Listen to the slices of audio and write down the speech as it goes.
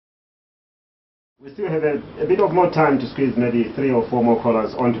We still have a bit of more time to squeeze maybe 3 or 4 more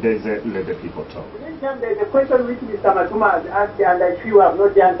callers on today's Let the People Talk. There's a question which Mr. Matuma has asked, and I feel I have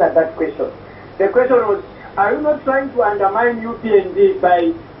not answered that question. The question was, are you not trying to undermine UPND by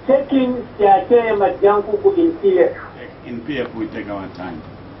taking Siate Madjankuku in PF? In PF we take our time.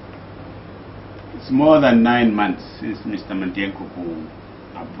 It's more than 9 months since Mr. Madjankuku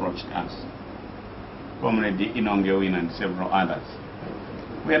approached us. Comrade Inongewin and several others.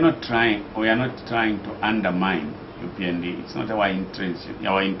 We are not trying to undermine UPND. It's not our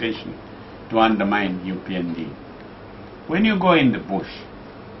intention to undermine UPND. When you go in the bush,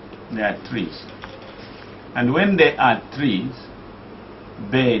 there are trees. And when there are trees,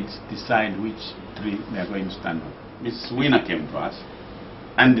 birds decide which tree they are going to stand on. Mrs. Winner came to us,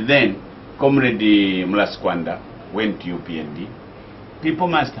 and then Comrade Mlaskwanda went to UPND. People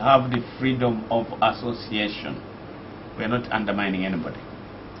must have the freedom of association. We are not undermining anybody.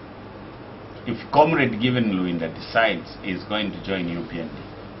 If Comrade Given Luinda decides he's going to join UPND,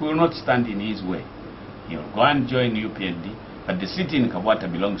 we will not stand in his way. He will go and join UPND, but the city in Kabwata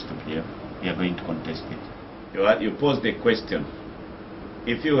belongs to PF. We are going to contest it. You posed a question.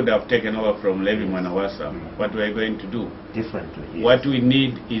 If you would have taken over from Levi Mwanawasa, what we are going to do? Differently. Yes. What we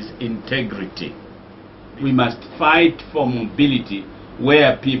need is integrity. We must fight for mobility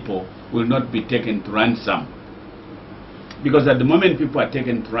where people will not be taken to ransom. Because at the moment people are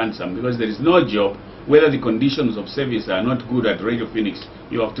taken to ransom because there is no job, whether the conditions of service are not good at Radio Phoenix,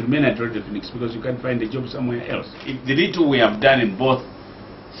 you have to remain at Radio Phoenix because you can't find a job somewhere else. The little we have done in both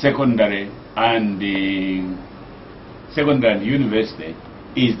secondary and university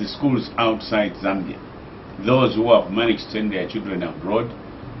is the schools outside Zambia. Those who have managed to send their children abroad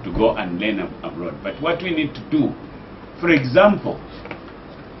to go and learn abroad. But what we need to do, for example,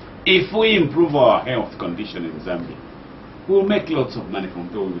 if we improve our health condition in Zambia, we will make lots of money from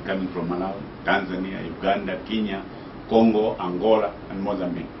people who will be coming from Malawi, Tanzania, Uganda, Kenya, Congo, Angola, and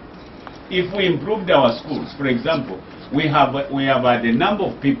Mozambique. If we improved our schools, for example, we have the number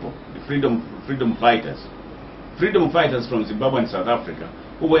of people, the freedom fighters from Zimbabwe and South Africa,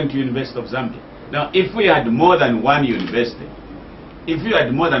 who went to University of Zambia. Now, if we had more than one university,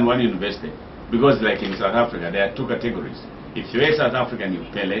 because like in South Africa, there are 2 categories. If you're a South African, you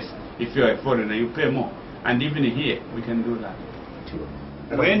pay less. If you're a foreigner, you pay more. And even here, we can do that.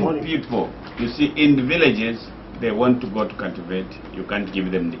 When people, you see, in the villages, they want to go to cultivate, you can't give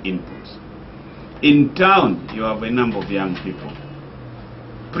them the inputs. In town, you have a number of young people.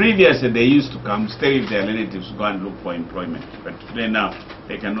 Previously, they used to come, stay with their relatives, go and look for employment. But today now,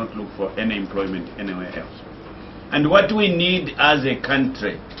 they cannot look for any employment anywhere else. And what we need as a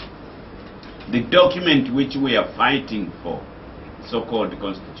country, the document which we are fighting for, so-called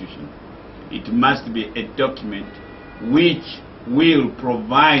Constitution, it must be a document which will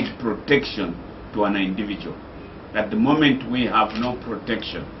provide protection to an individual. At the moment, we have no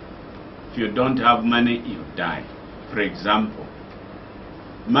protection. If you don't have money, you die. For example,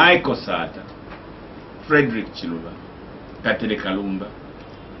 Michael Sata, Frederick Chiluba, Katere Kalumba,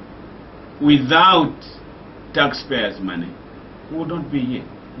 without taxpayers' money, would not be here,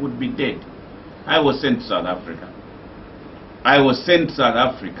 would be dead. I was sent to South Africa.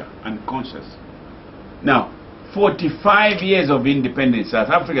 Unconscious. Now, 45 years of independence, South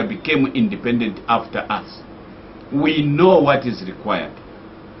Africa became independent after us. We know what is required.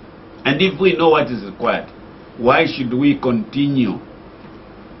 And if we know what is required, why should we continue?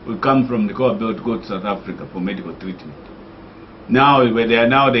 We come from the core belt, go to South Africa for medical treatment. Now, where they are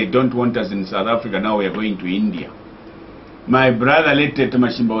now, they don't want us in South Africa. Now we are going to India. My brother, Letete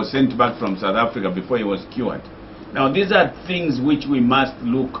Mashimba, was sent back from South Africa before he was cured. Now, these are things which we must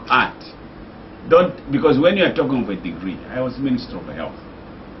look at. Because when you are talking of a degree, I was Minister of Health,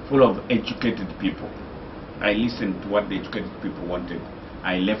 full of educated people. I listened to what the educated people wanted.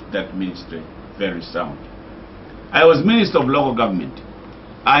 I left that ministry very sound. I was Minister of Local Government.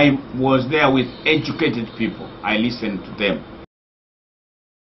 I was there with educated people. I listened to them.